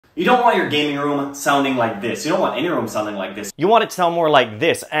You don't want your gaming room sounding like this. You don't want any room sounding like this. You want it to sound more like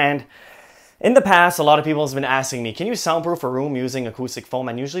this. And in the past, a lot of people have been asking me, can you soundproof a room using acoustic foam?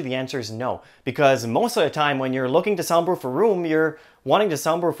 And usually the answer is no. Because most of the time when you're looking to soundproof a room, you're wanting to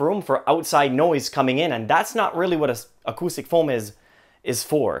soundproof a room for outside noise coming in. And that's not really what acoustic foam is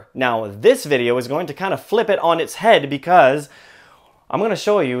for. Now, this video is going to kind of flip it on its head because I'm going to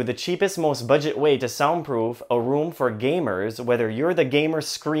show you the cheapest, most budget way to soundproof a room for gamers, whether you're the gamer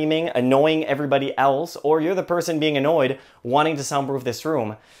screaming, annoying everybody else, or you're the person being annoyed wanting to soundproof this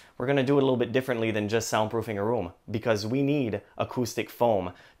room. We're going to do it a little bit differently than just soundproofing a room because we need acoustic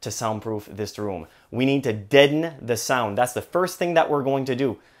foam to soundproof this room. We need to deaden the sound. That's the first thing that we're going to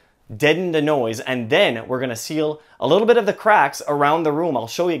do. Deaden the noise, and then we're going to seal a little bit of the cracks around the room. I'll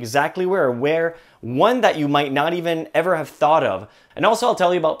show you exactly where one that you might not even ever have thought of. And also I'll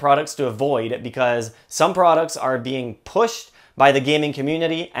tell you about products to avoid because some products are being pushed by the gaming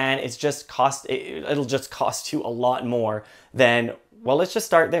community and it'll just cost you a lot more than, well, let's just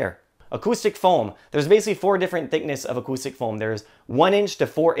start there. Acoustic foam. There's basically 4 different thickness of acoustic foam. There's 1 inch to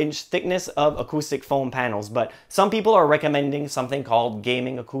 4 inch thickness of acoustic foam panels, but some people are recommending something called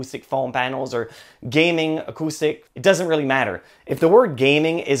gaming acoustic foam panels or gaming acoustic. It doesn't really matter. If the word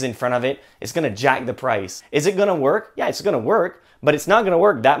gaming is in front of it, it's gonna jack the price. Is it gonna work? Yeah, it's gonna work, but it's not gonna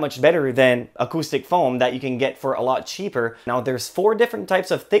work that much better than acoustic foam that you can get for a lot cheaper. Now there's 4 different types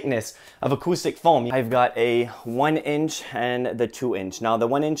of thickness of acoustic foam. I've got a 1 inch and the 2 inch. Now the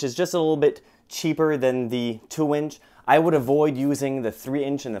 1 inch is just a little bit cheaper than the 2 inch. I would avoid using the 3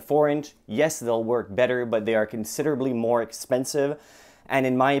 inch and the 4 inch. Yes, they'll work better, but they are considerably more expensive. And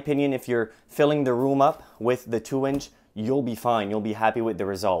in my opinion, if you're filling the room up with the 2 inch, you'll be fine. You'll be happy with the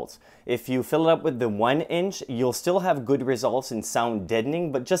results. If you fill it up with the 1 inch, you'll still have good results in sound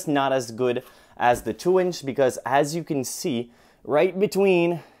deadening, but just not as good as the 2 inch because as you can see, right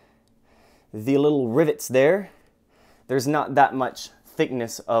between the little rivets there's not that much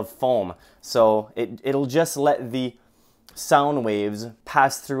thickness of foam. So it'll just let the sound waves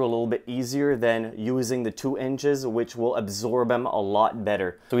pass through a little bit easier than using the 2 inches, which will absorb them a lot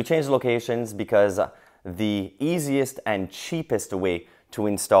better. So we changed locations because the easiest and cheapest way to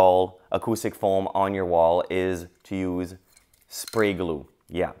install acoustic foam on your wall is to use spray glue.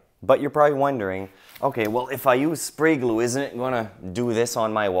 Yeah, but you're probably wondering, okay, well, if I use spray glue, isn't it gonna do this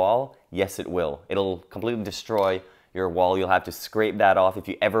on my wall? Yes, it will. It'll completely destroy your wall. You'll have to scrape that off if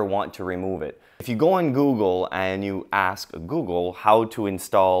you ever want to remove it. If you go on Google and you ask Google how to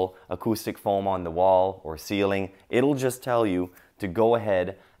install acoustic foam on the wall or ceiling, it'll just tell you to go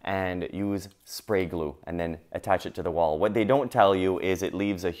ahead and use spray glue and then attach it to the wall. What they don't tell you is it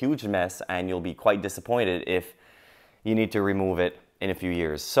leaves a huge mess and you'll be quite disappointed if you need to remove it in a few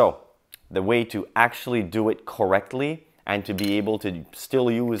years. So the way to actually do it correctly and to be able to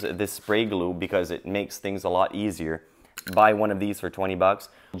still use this spray glue because it makes things a lot easier, buy one of these for 20 bucks.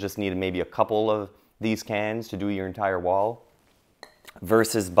 You'll just need maybe a couple of these cans to do your entire wall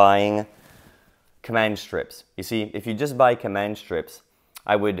versus buying command strips. You see, if you just buy command strips,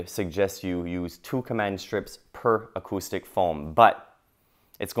 I would suggest you use 2 command strips per acoustic foam, but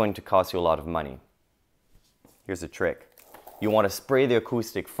it's going to cost you a lot of money. Here's a trick. You want to spray the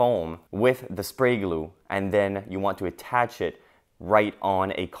acoustic foam with the spray glue and then you want to attach it right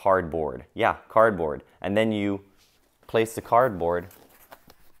on a cardboard. Yeah, cardboard. And then you place the cardboard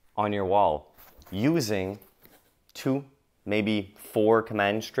on your wall using 2, maybe 4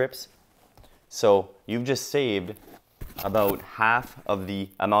 command strips. So you've just saved about half of the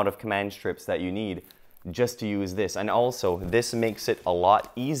amount of command strips that you need just to use this. And also, this makes it a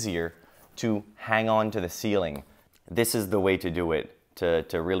lot easier to hang on to the ceiling. This is the way to do it,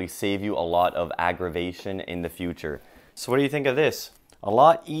 to really save you a lot of aggravation in the future. So what do you think of this? A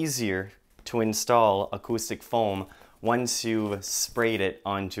lot easier to install acoustic foam once you've sprayed it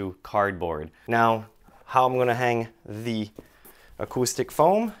onto cardboard. Now, how I'm gonna hang the acoustic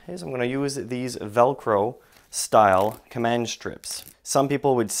foam is I'm gonna use these Velcro style command strips. Some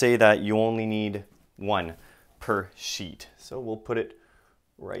people would say that you only need 1 per sheet. So we'll put it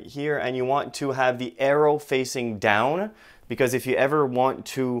right here and you want to have the arrow facing down because if you ever want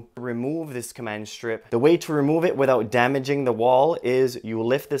to remove this command strip, the way to remove it without damaging the wall is you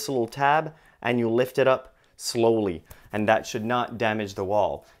lift this little tab and you lift it up slowly and that should not damage the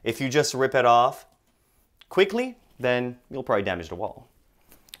wall. If you just rip it off quickly, then you'll probably damage the wall.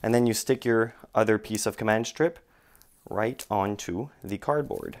 And then you stick your other piece of command strip right onto the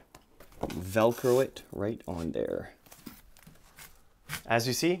cardboard. Velcro it right on there. As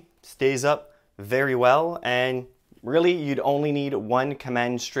you see, stays up very well, and really you'd only need 1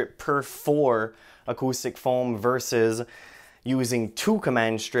 command strip per 4 acoustic foam versus using 2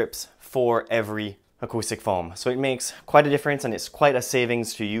 command strips for every acoustic foam. So it makes quite a difference, and it's quite a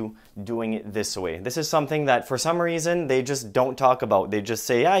savings to you doing it this way. This is something that for some reason they just don't talk about. They just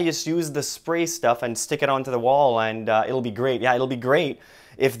say, yeah, just use the spray stuff and stick it onto the wall and it'll be great. Yeah, it'll be great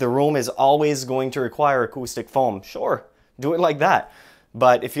if the room is always going to require acoustic foam. Sure, do it like that.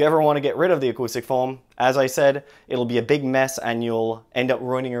 But if you ever want to get rid of the acoustic foam, as I said, it'll be a big mess and you'll end up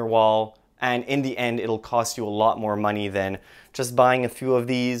ruining your wall. And in the end, it'll cost you a lot more money than just buying a few of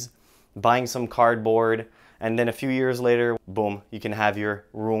these, buying some cardboard, and then a few years later, boom, you can have your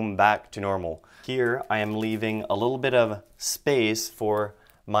room back to normal. Here, I am leaving a little bit of space for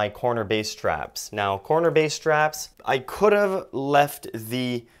my corner bass straps. Now, corner bass straps, I could have left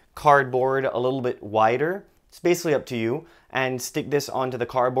the cardboard a little bit wider. It's basically up to you. And stick this onto the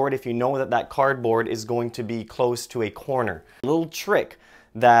cardboard if you know that that cardboard is going to be close to a corner. A little trick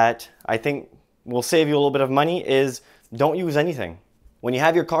that I think will save you a little bit of money is don't use anything. When you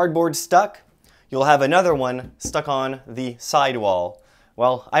have your cardboard stuck, you'll have another one stuck on the side wall.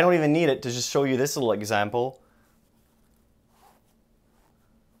 Well, I don't even need it to just show you this little example.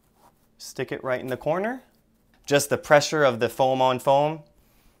 Stick it right in the corner. Just the pressure of the foam on foam,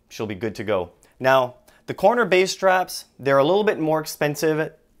 she'll be good to go. Now, the corner bass straps, they're a little bit more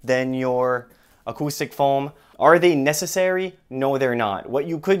expensive than your acoustic foam. Are they necessary? No, they're not. What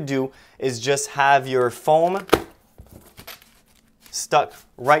you could do is just have your foam stuck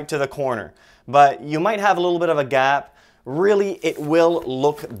right to the corner. But you might have a little bit of a gap. Really, it will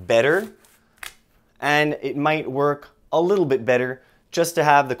look better and it might work a little bit better just to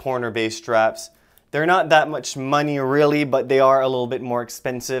have the corner bass straps. They're not that much money really, but they are a little bit more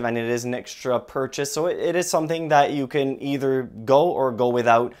expensive and it is an extra purchase. So it is something that you can either go or go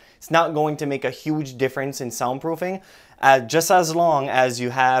without. It's not going to make a huge difference in soundproofing, just as long as you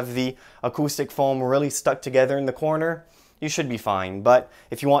have the acoustic foam really stuck together in the corner, you should be fine. But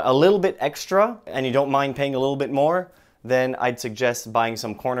if you want a little bit extra and you don't mind paying a little bit more, then I'd suggest buying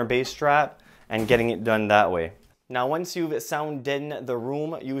some corner bass strap and getting it done that way. Now, once you've sound deadened the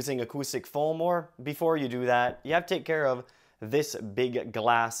room using acoustic foam, or before you do that, you have to take care of this big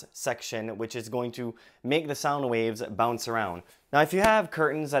glass section, which is going to make the sound waves bounce around. Now, if you have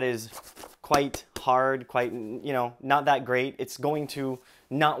curtains that is quite hard, quite, not that great, it's going to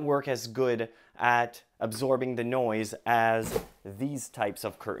not work as good at absorbing the noise as these types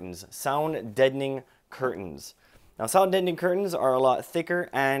of curtains, sound deadening curtains. Now, sound deadening curtains are a lot thicker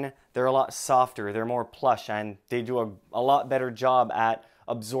and they're a lot softer. They're more plush and they do a lot better job at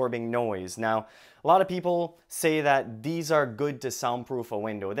absorbing noise. Now, a lot of people say that these are good to soundproof a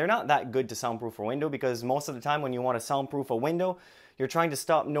window. They're not that good to soundproof a window because most of the time when you want to soundproof a window, you're trying to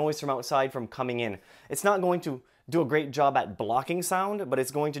stop noise from outside from coming in. It's not going to do a great job at blocking sound, but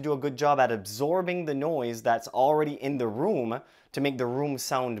it's going to do a good job at absorbing the noise that's already in the room to make the room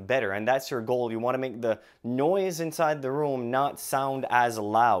sound better. And that's your goal. You want to make the noise inside the room not sound as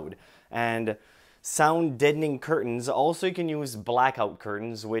loud. And sound deadening curtains, also you can use blackout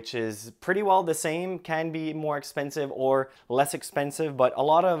curtains, which is pretty well the same, can be more expensive or less expensive, but a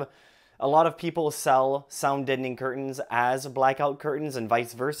lot of people sell sound deadening curtains as blackout curtains and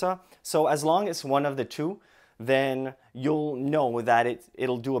vice versa. So as long as one of the two, then you'll know that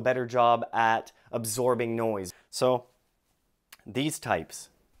it'll do a better job at absorbing noise. So these types,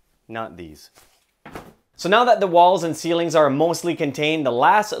 not these. So now that the walls and ceilings are mostly contained, the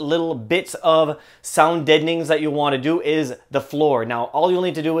last little bits of sound deadenings that you want to do is the floor. Now, all you'll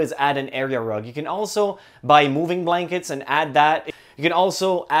need to do is add an area rug. You can also buy moving blankets and add that. You can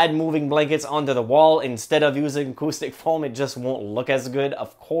also add moving blankets onto the wall instead of using acoustic foam. It just won't look as good,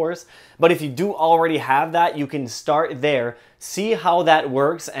 of course. But if you do already have that, you can start there, see how that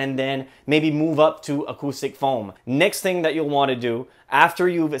works, and then maybe move up to acoustic foam. Next thing that you'll want to do, after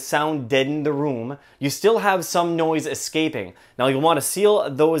you've sound deadened the room, you still have some noise escaping. Now you'll want to seal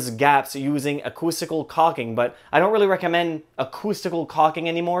those gaps using acoustical caulking, but I don't really recommend acoustical caulking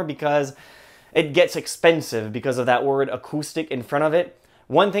anymore because it gets expensive because of that word acoustic in front of it.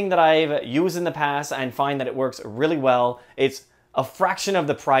 One thing that I've used in the past and find that it works really well, it's a fraction of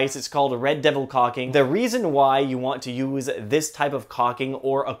the price. It's called Red Devil caulking. The reason why you want to use this type of caulking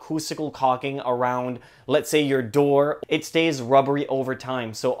or acoustical caulking around, let's say, your door, it stays rubbery over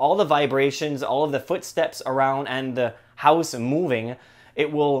time. So all the vibrations, all of the footsteps around and the house moving,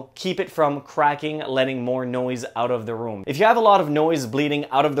 it will keep it from cracking, letting more noise out of the room. If you have a lot of noise bleeding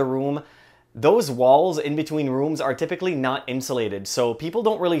out of the room, those walls in between rooms are typically not insulated. So people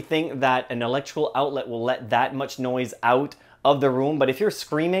don't really think that an electrical outlet will let that much noise out of the room. But if you're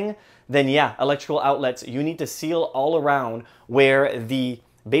screaming, then yeah, electrical outlets, you need to seal all around where the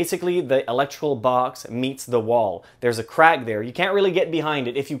Basically, the electrical box meets the wall. There's a crack there. You can't really get behind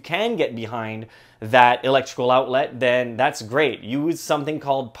it. If you can get behind that electrical outlet, then that's great. Use something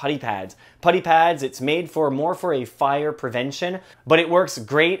called putty pads. Putty pads, it's made for more for a fire prevention, but it works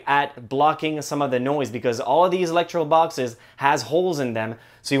great at blocking some of the noise because all of these electrical boxes has holes in them,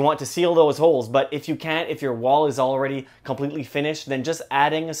 so you want to seal those holes. But if you can't, if your wall is already completely finished, then just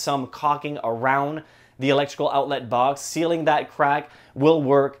adding some caulking around the electrical outlet box, sealing that crack will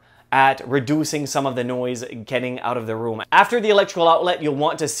work at reducing some of the noise getting out of the room. After the electrical outlet, you'll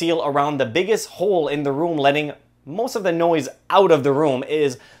want to seal around the biggest hole in the room, letting most of the noise out of the room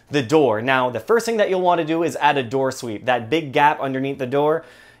is the door. Now, the first thing that you'll want to do is add a door sweep. That big gap underneath the door,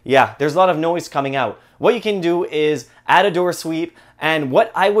 yeah, there's a lot of noise coming out. What you can do is add a door sweep, and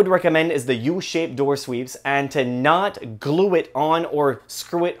what I would recommend is the U-shaped door sweeps, and to not glue it on or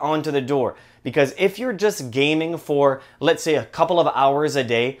screw it onto the door. Because if you're just gaming for, let's say, a couple of hours a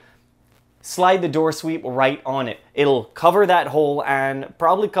day, slide the door sweep right on it. It'll cover that hole and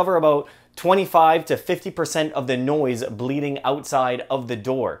probably cover about 25 to 50% of the noise bleeding outside of the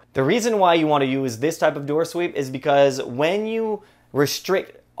door. The reason why you want to use this type of door sweep is because when you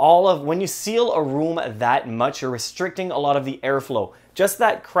when you seal a room that much, you're restricting a lot of the airflow. Just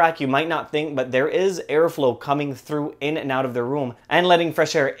that crack, you might not think, but there is airflow coming through in and out of the room and letting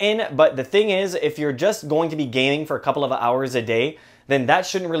fresh air in. But the thing is, if you're just going to be gaming for a couple of hours a day, then that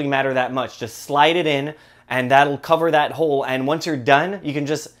shouldn't really matter that much. Just slide it in and that'll cover that hole. And once you're done, you can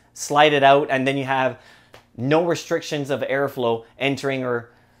just slide it out and then you have no restrictions of airflow entering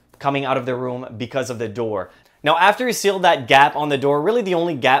or coming out of the room because of the door. Now, after you seal that gap on the door, really the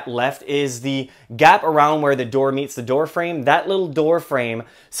only gap left is the gap around where the door meets the door frame. That little door frame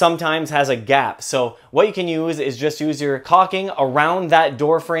sometimes has a gap. So what you can use is just use your caulking around that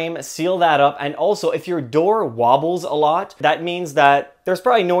door frame, seal that up. And also, if your door wobbles a lot, that means that there's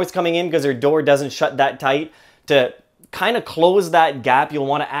probably noise coming in because your door doesn't shut that tight. To kind of close that gap, you'll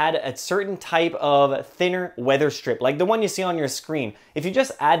want to add a certain type of thinner weather strip, like the one you see on your screen. If you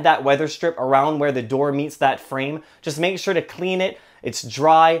just add that weather strip around where the door meets that frame, just make sure to clean it. It's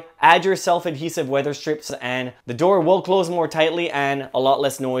dry, add your self-adhesive weather strips, and the door will close more tightly and a lot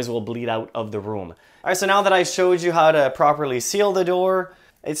less noise will bleed out of the room. All right, so now that I showed you how to properly seal the door,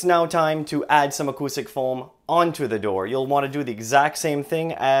 it's now time to add some acoustic foam onto the door. You'll want to do the exact same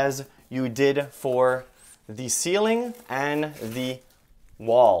thing as you did for the ceiling and the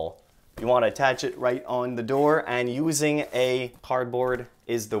wall. You want to attach it right on the door, and using a cardboard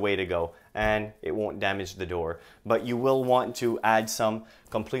is the way to go, and it won't damage the door. But you will want to add some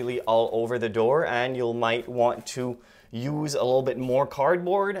completely all over the door, and you might want to use a little bit more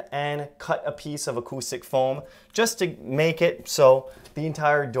cardboard and cut a piece of acoustic foam just to make it so the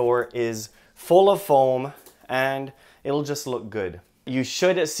entire door is full of foam and it'll just look good. You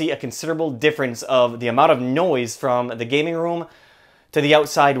should see a considerable difference of the amount of noise from the gaming room to the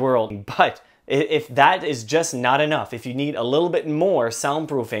outside world. But if that is just not enough, if you need a little bit more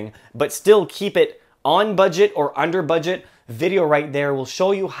soundproofing, but still keep it on budget or under budget, video right there will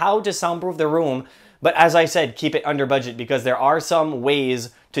show you how to soundproof the room. But as I said, keep it under budget because there are some ways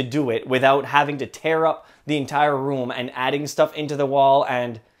to do it without having to tear up the entire room and adding stuff into the wall.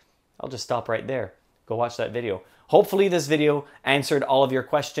 And I'll just stop right there. Go watch that video. Hopefully this video answered all of your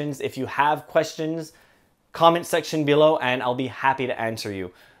questions. If you have questions, comment section below and I'll be happy to answer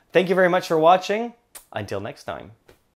you. Thank you very much for watching. Until next time.